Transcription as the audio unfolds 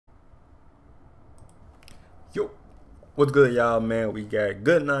Yo, what's good, y'all, man? We got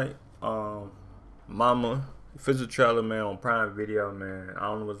Goodnight, Mama, official trailer, man, on Prime Video, man. I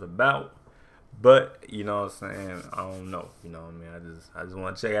don't know what it's about, but you know what I'm saying. I don't know, you know what I mean. I just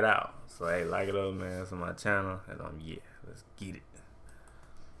want to check it out. So hey, like it up, man. It's on my channel, and yeah, let's get it.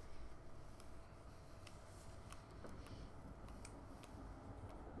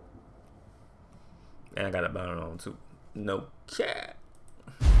 And I got a banner on too. No cat.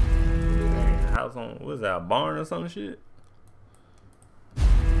 House on, what is that, a barn or some shit?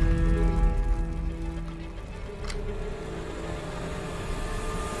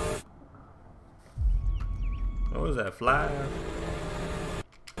 What was that, fly?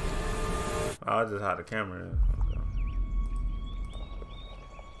 Oh, I just had the camera in.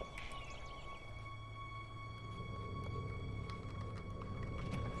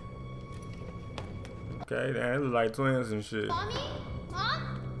 Okay, damn, it look like twins and shit. Mommy? Mom?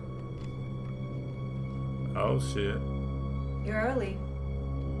 Oh shit. You're early.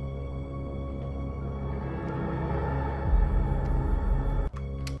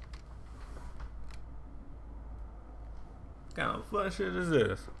 What kind of fun shit is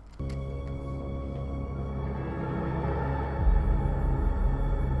this?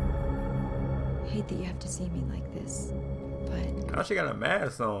 Hate that you have to see me like this, but Oh, she got a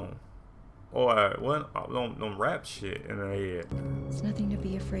mask on. Or what? Don't rap shit in her head. it's nothing to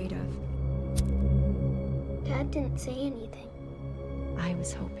be afraid of. Dad didn't say anything. I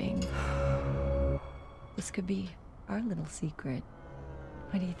was hoping this could be our little secret.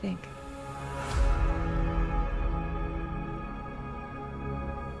 What do you think?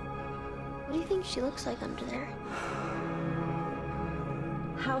 What do you think she looks like under there?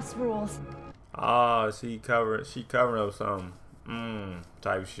 House rules. Oh, she covering up something.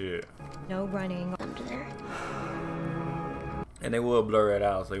 Type shit. No running. Under there. And they will blur it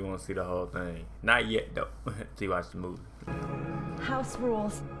out so you won't see the whole thing. Not yet though. Till you watch the movie. House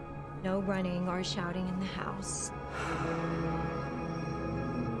rules. No running or shouting in the house.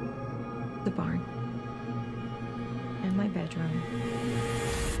 The barn. And my bedroom.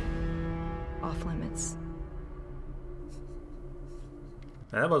 Off limits.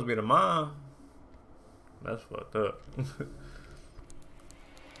 And that must be the mom. That's fucked up.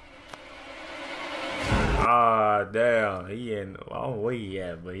 Ah, damn. He in, I don't know where he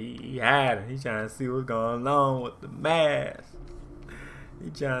at, but he hiding. He trying to see what's going on with the mask. He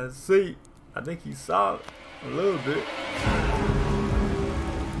trying to see. I think he saw it a little bit.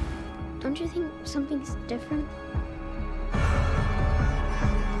 Don't you think something's different?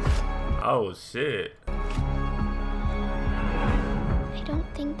 Oh, shit. I don't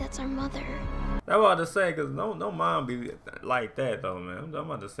think that's our mother. I was about to say, cause no mom be like that though, man. I'm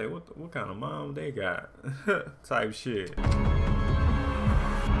about to say, what kind of mom they got? Type shit.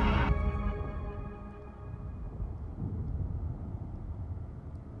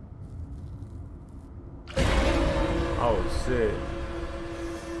 Oh shit.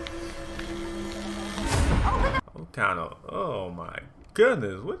 What kind of? Oh my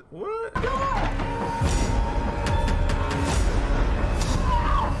goodness! What?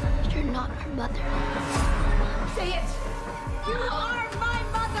 You're not our mother. Say it! You are my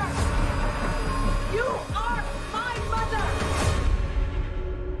mother! You are my mother!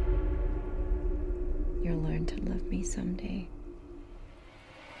 You'll learn to love me someday.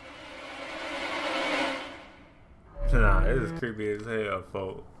 Nah, this is creepy as hell,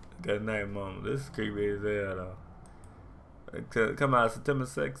 folks. Good night, mama. This is creepy as hell, though. It come out September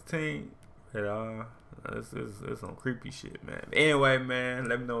 16th. It's some creepy shit, man. But anyway, man,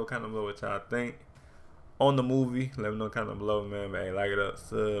 let me know what y'all think on the movie. Let me know kind of below, man. But hey, like it up,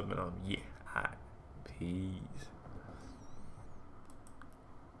 sub, and yeah, alright, peace.